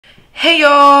Hey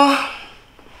y'all,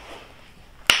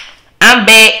 I'm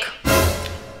back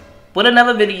with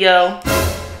another video.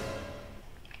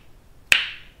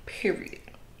 Period.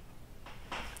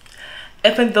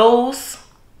 And for those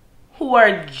who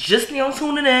are just now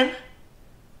tuning in,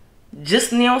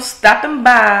 just now stopping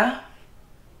by,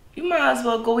 you might as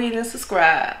well go ahead and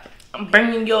subscribe. I'm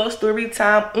bringing y'all story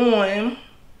time on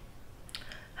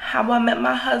how I met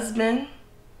my husband.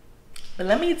 But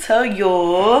let me tell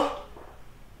y'all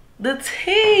the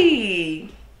tea.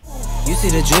 You see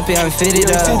the drippy, I'm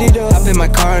fitted up. Hop in my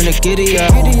car and I get it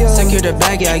up. Secure the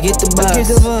bag, yeah, I get the bus. Pick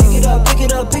it up, pick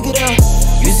it up, pick it up.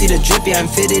 You see the drippy, I'm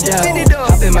fitted up.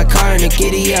 Hop in my car and I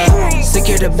get it up.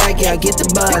 Secure the bag, yeah, I get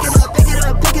the bus. Pick it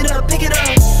up, pick it up, pick it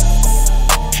up.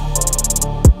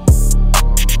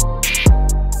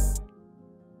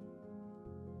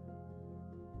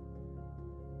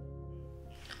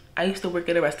 I used to work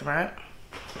at a restaurant,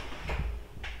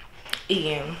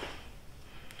 and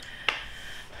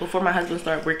before my husband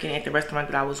started working at the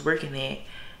restaurant that I was working at,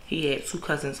 he had two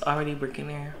cousins already working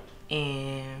there,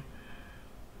 and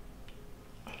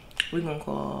we're gonna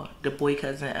call the boy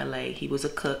cousin LA. He was a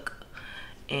cook,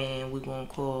 and we're gonna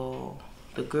call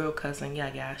the girl cousin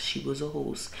Yaya. She was a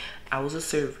host. I was a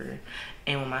server,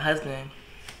 and when my husband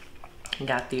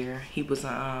got there, he was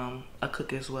a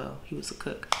cook as well. He was a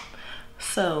cook.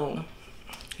 So,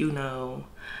 you know,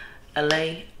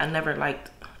 LA, I never liked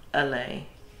LA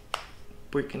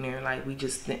working there. Like, we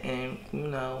just didn't, you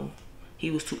know,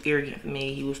 he was too arrogant for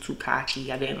me. He was too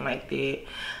cocky. I didn't like that.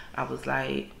 I was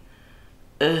like,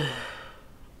 ugh,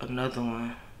 another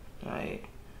one. Like,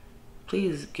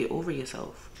 please get over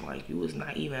yourself. Like, you was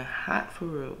not even hot for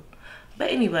real. But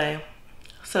anyway,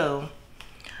 so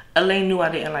LA knew I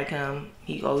didn't like him.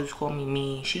 He always called me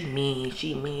mean. She mean,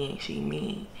 she mean, she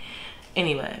mean.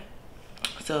 Anyway,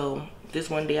 so this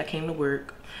one day I came to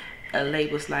work. LA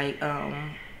was like,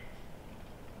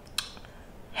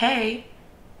 hey,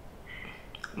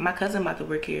 my cousin about to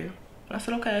work here. And I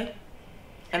said, okay.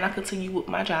 And I continued with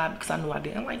my job because I knew I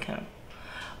didn't like him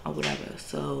or whatever.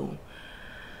 So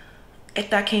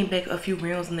after I came back a few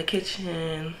rounds in the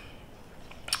kitchen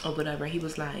or whatever, he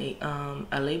was like,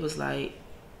 LA was like,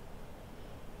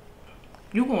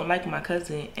 you gonna like my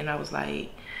cousin? And I was like,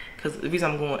 because the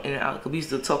reason I'm going in and out, because we used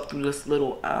to talk through this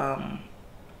little,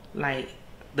 like,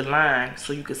 the line,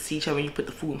 so you could see each other when you put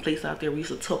the food in place out there. We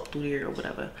used to talk through there or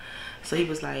whatever. So he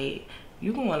was like,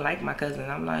 you gonna like my cousin?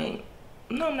 I'm like,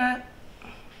 no, I'm not.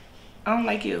 I don't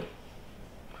like you.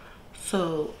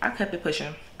 So I kept it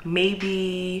pushing.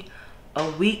 Maybe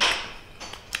a week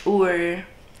or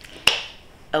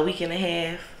a week and a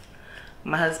half,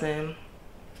 my husband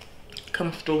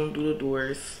comes strolling through the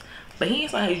doors, but he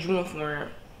ain't like his uniform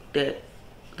that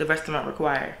the restaurant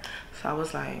required. So I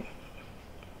was like,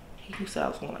 he said I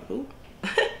was going like, who?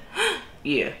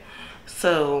 Yeah.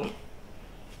 So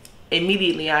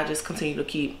immediately I just continued to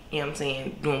keep, you know what I'm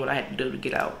saying, doing what I had to do to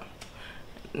get out.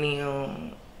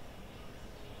 Now,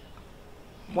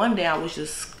 one day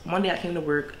I came to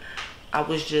work, I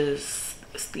was just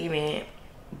standing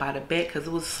by the bed because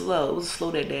it was slow. It was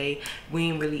slow that day. We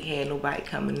ain't really had nobody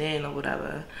coming in or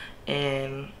whatever.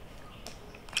 And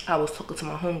I was talking to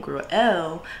my homegirl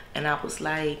L, and I was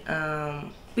like,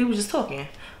 we were just talking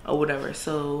or whatever.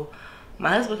 So my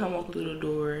husband come walking through the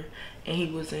door, and he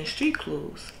was in street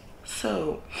clothes.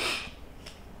 So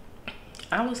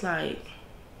I was like,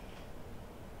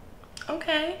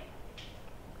 okay,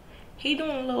 he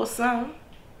doing a little something.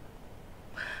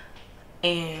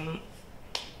 And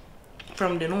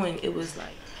from then on, it was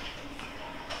like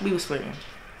we was flirting,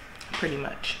 pretty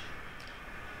much.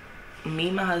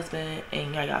 Me, my husband,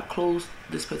 and Yaya closed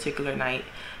this particular night,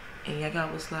 and Yaya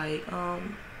was like,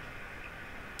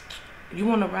 you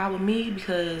want to ride with me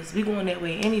because we going that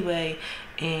way anyway,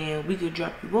 and we could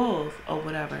drop you off or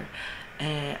whatever.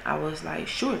 And I was like,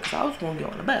 sure, because I was going to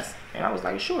get on the bus, and I was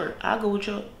like, sure, I'll go with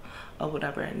you or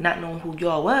whatever, not knowing who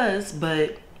y'all was,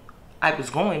 but I was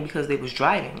going because they was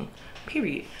driving,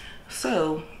 period.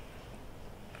 So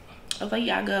I was like,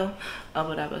 yeah, I go or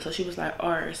whatever. So she was like,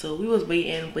 all right. So we was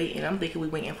waiting. I'm thinking we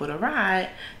waiting for the ride,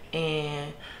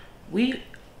 and we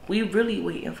really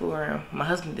waiting for my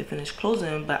husband to finish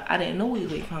closing, but I didn't know we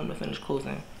was waiting for him to finish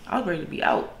closing. I was ready to be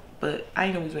out, but I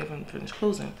didn't know we was waiting for him to finish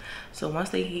closing. So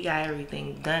once he got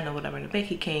everything done or whatever in the back,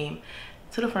 he came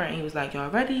to the front and he was like, y'all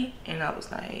ready? And I was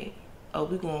like, oh,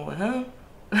 we going with him?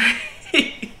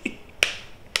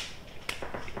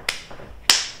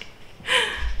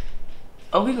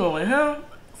 Oh, we going with him?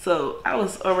 So I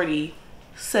was already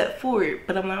set for it,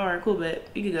 but I'm like, all right, cool, bet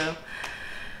you can go.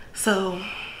 So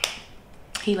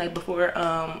he like, before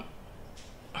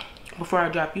before I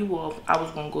drop you off, I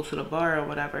was gonna go to the bar or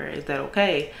whatever. Is that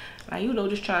okay? Like, you know,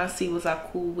 just trying to see was I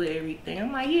cool with everything.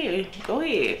 I'm like, yeah, go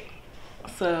ahead.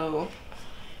 So,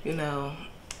 you know,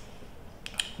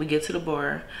 we get to the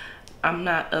bar. I'm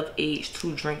not of age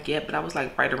to drink yet, but I was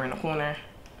like right around the corner,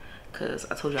 because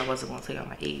I told you I wasn't gonna tell you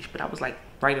my age, but I was like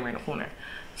right around the corner.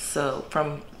 So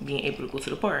from being able to go to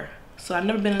the bar. So I've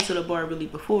never been into the bar really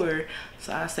before.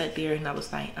 So I sat there and I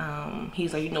was like,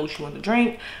 he's like, you know what you want to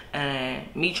drink?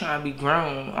 And me trying to be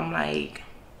grown, I'm like,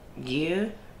 yeah.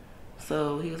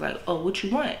 So he was like, oh, what you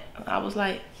want? I was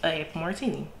like, a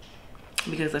martini.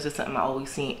 Because that's just something I always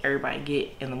seen everybody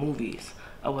get in the movies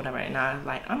or whatever. And I was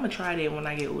like, I'm gonna try that when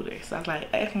I get older. So I was like,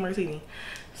 a martini.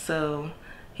 So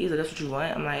he's like, that's what you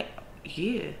want? I'm like,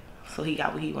 yeah. So he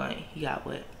got what he wanted. He got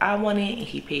what I wanted and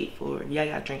he paid for it. Yeah, I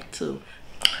got drink too.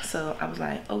 So I was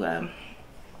like, okay,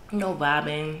 you know,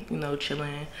 vibing, you know,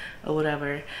 chilling or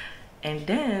whatever. And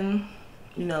then,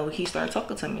 you know, he started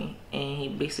talking to me and he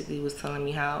basically was telling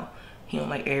me how he don't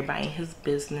like everybody in his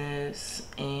business,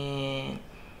 and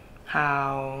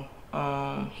how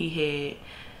he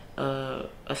had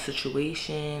a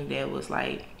situation that was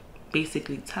like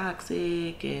basically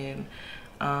toxic, and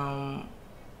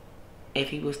if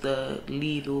he was to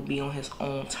leave, it would be on his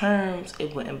own terms.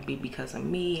 It wouldn't be because of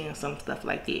me, and some stuff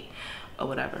like that or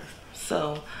whatever.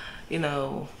 So, you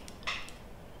know,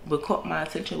 what caught my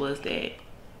attention was that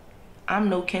I'm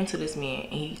no kin to this man,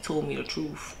 and he told me the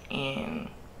truth. And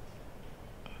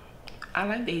I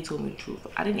like that he told me the truth.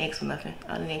 I didn't ask him nothing.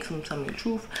 I didn't ask him to tell me the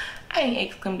truth. I didn't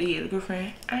ask him that he had a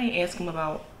girlfriend. I didn't ask him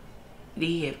about did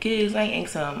he have kids. I didn't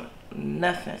ask him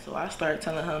nothing. So I started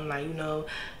telling him, like, you know,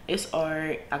 it's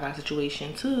art, I got a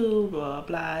situation too, blah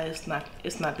blah. It's not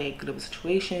that good of a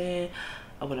situation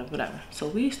or whatever. So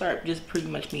we start just pretty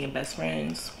much being best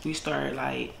friends. We started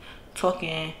like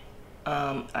talking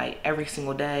like every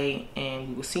single day, and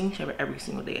we were seeing each other every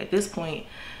single day. At this point,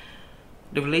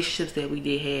 the relationships that we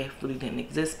did have really didn't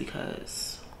exist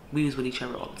because we was with each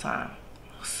other all the time.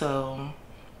 So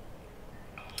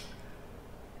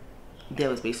that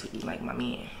was basically like my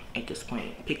man at this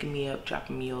point, picking me up,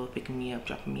 dropping me off, picking me up,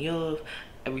 dropping me off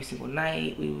every single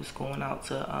night. We was going out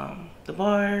to the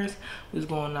bars, we was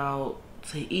going out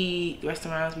to eat,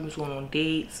 restaurants, we was going on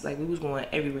dates, like we was going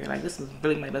everywhere. Like, this was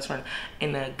really my best friend.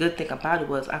 And the good thing about it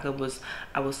was I could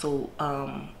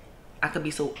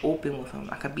be so open with him.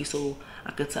 I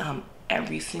could tell him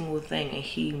every single thing, and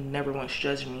he never once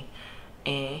judged me.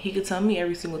 And he could tell me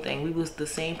every single thing. We was the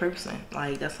same person.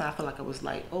 Like, that's how I feel like I was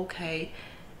like, okay,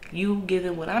 you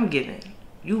giving what I'm giving.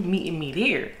 You meeting me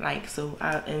there. Like, so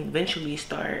I eventually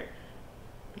start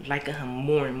liking him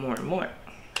more and more and more.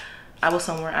 I was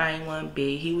somewhere I didn't want to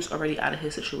be. He was already out of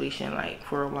his situation, like,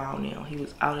 for a while now. He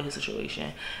was out of his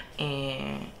situation.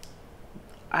 And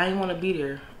I didn't want to be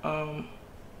there.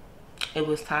 It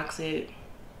was toxic.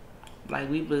 Like,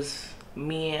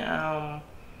 me and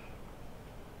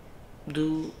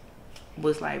dude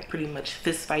was like pretty much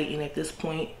fist fighting at this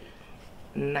point.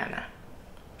 Nah.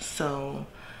 So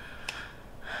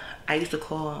I used to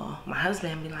call my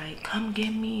husband and be like, come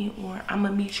get me, or I'm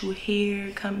gonna meet you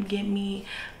here, come get me.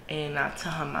 And I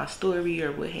tell him my story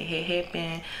or what had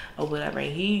happened or whatever.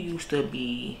 And he used to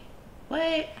be,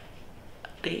 what?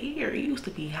 The air used to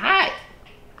be hot.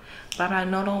 But I'm like,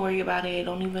 no, don't worry about it.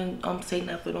 Don't even say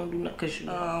nothing. Don't do nothing.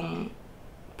 Cause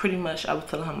pretty much I was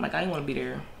telling him, like, I didn't want to be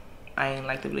there. I ain't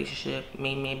like the relationship.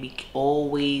 Main man be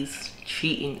always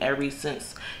cheating ever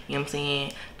since, you know what I'm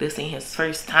saying? This ain't his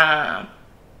first time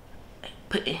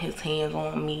putting his hands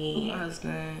on me, my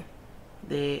husband,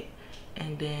 that.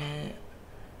 And then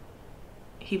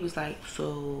he was like,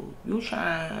 so you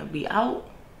trying to be out?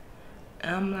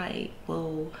 And I'm like,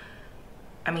 well,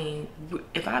 I mean,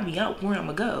 if I be out, where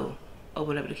I'ma go? Or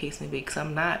whatever the case may be. Because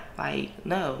I'm not like,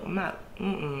 no, I'm not,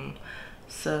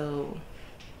 So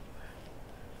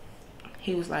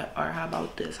he was like, all right, how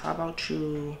about this? How about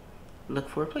you look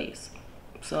for a place?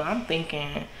 So I'm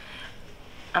thinking,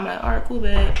 I'm like, all right, cool,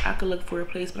 babe. I could look for a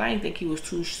place. But I didn't think he was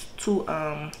too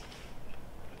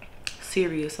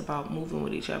serious about moving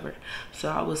with each other. So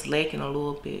I was lacking a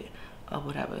little bit or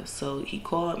whatever. So he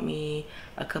called me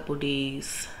a couple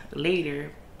days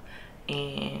later,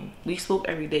 and we spoke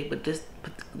every day. But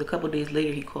the couple days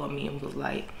later, he called me and was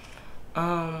like,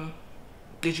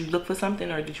 did you look for something,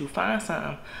 or did you find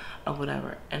something or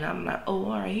whatever? And I'm like, oh,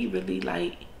 all right, he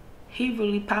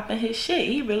really popping his shit.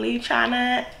 He really trying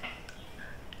to.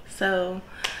 So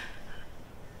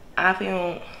I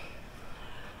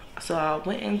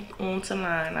went onto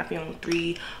line. I found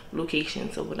 3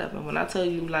 locations or whatever. When I tell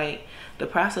you, like, the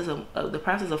process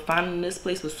of finding this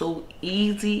place was so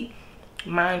easy.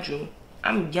 Mind you,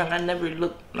 I'm young. I never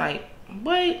looked like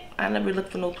but I never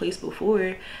looked for no place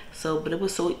before. So, but it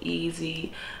was so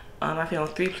easy. I found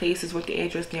 3 places, wrote the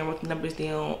address down, wrote the numbers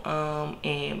down,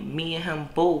 and me and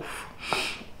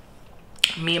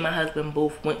my husband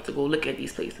both went to go look at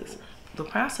these places. The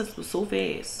process was so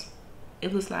fast.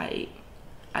 It was like,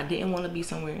 I didn't want to be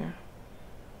somewhere.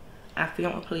 I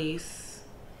found a place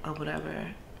or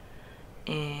whatever,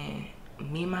 and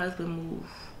me and my husband moved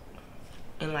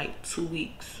in like 2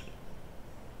 weeks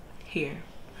here.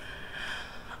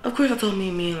 Of course, I told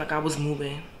me like I was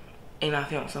moving, and I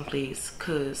found some place,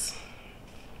 cause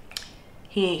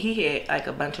he had like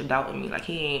a bunch of doubt in me. Like,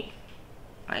 he ain't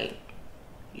like,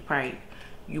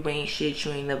 you ain't shit,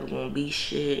 you ain't never gonna be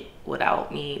shit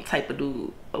without me type of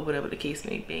dude, or whatever the case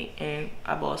may be. And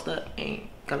I bossed up and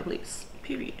got a place,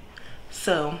 period.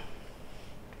 So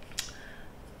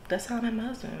that's how I met my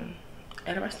husband,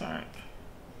 at a restaurant.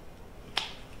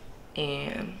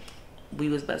 And we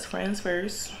was best friends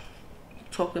first,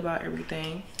 talked about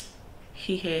everything.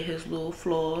 He had his little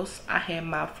flaws, I had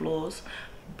my flaws,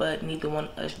 but neither one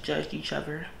of us judged each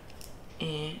other,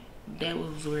 and that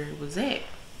was where it was at.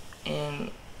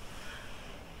 And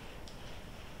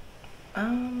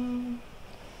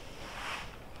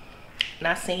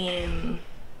not saying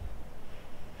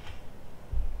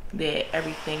that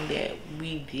everything that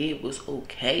we did was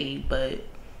okay, but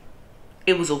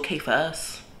it was okay for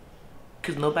us,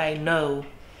 because nobody know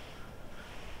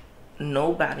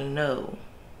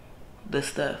the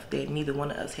stuff that neither one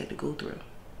of us had to go through,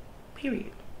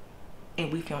 period.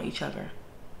 And we found each other,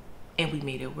 and we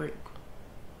made it work,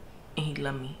 and he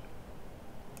loved me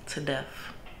to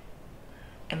death,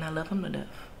 and I love him to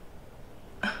death,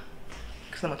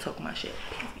 because I'm gonna talk my shit,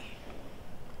 period.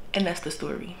 And that's the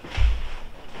story.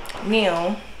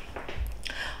 Now,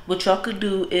 what y'all could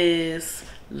do is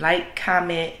like,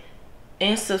 comment,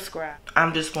 and subscribe.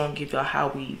 I'm just gonna give y'all how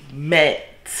we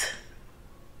met.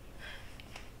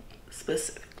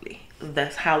 Specifically,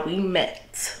 that's how we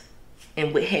met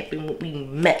and what happened when we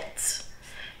met.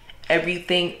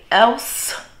 Everything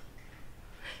else,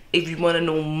 if you want to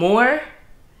know more,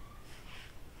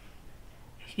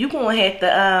 you're gonna have to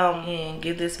and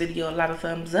give this video a lot of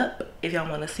thumbs up if y'all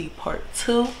want to see part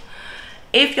 2.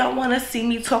 If y'all want to see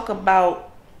me talk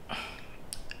about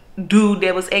dude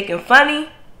that was acting funny,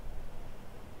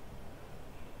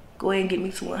 go ahead and get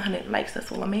me to 100 likes. That's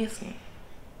all I'm asking.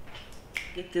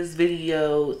 Get this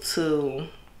video to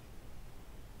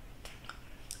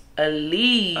at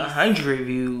least 100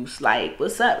 views. Like,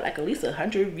 what's up? Like, at least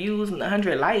 100 views and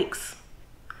 100 likes.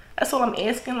 That's all I'm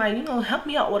asking. Like, you know, help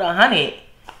me out with 100.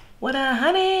 With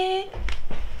 100.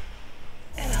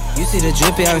 You see the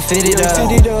drippy, I'm fitted up.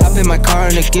 Hop in my car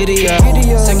and I get it up.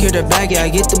 Secure the bag, yeah, I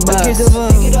get the bus. Pick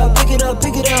it up, pick it up,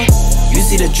 pick it up. You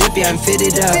see the drippy, I'm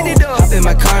fitted up. Hop in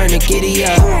my car and I get it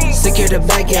up. Secure the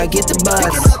bag, yeah, I get the bus.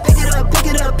 Pick it up, pick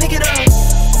it up, pick it up, pick it up.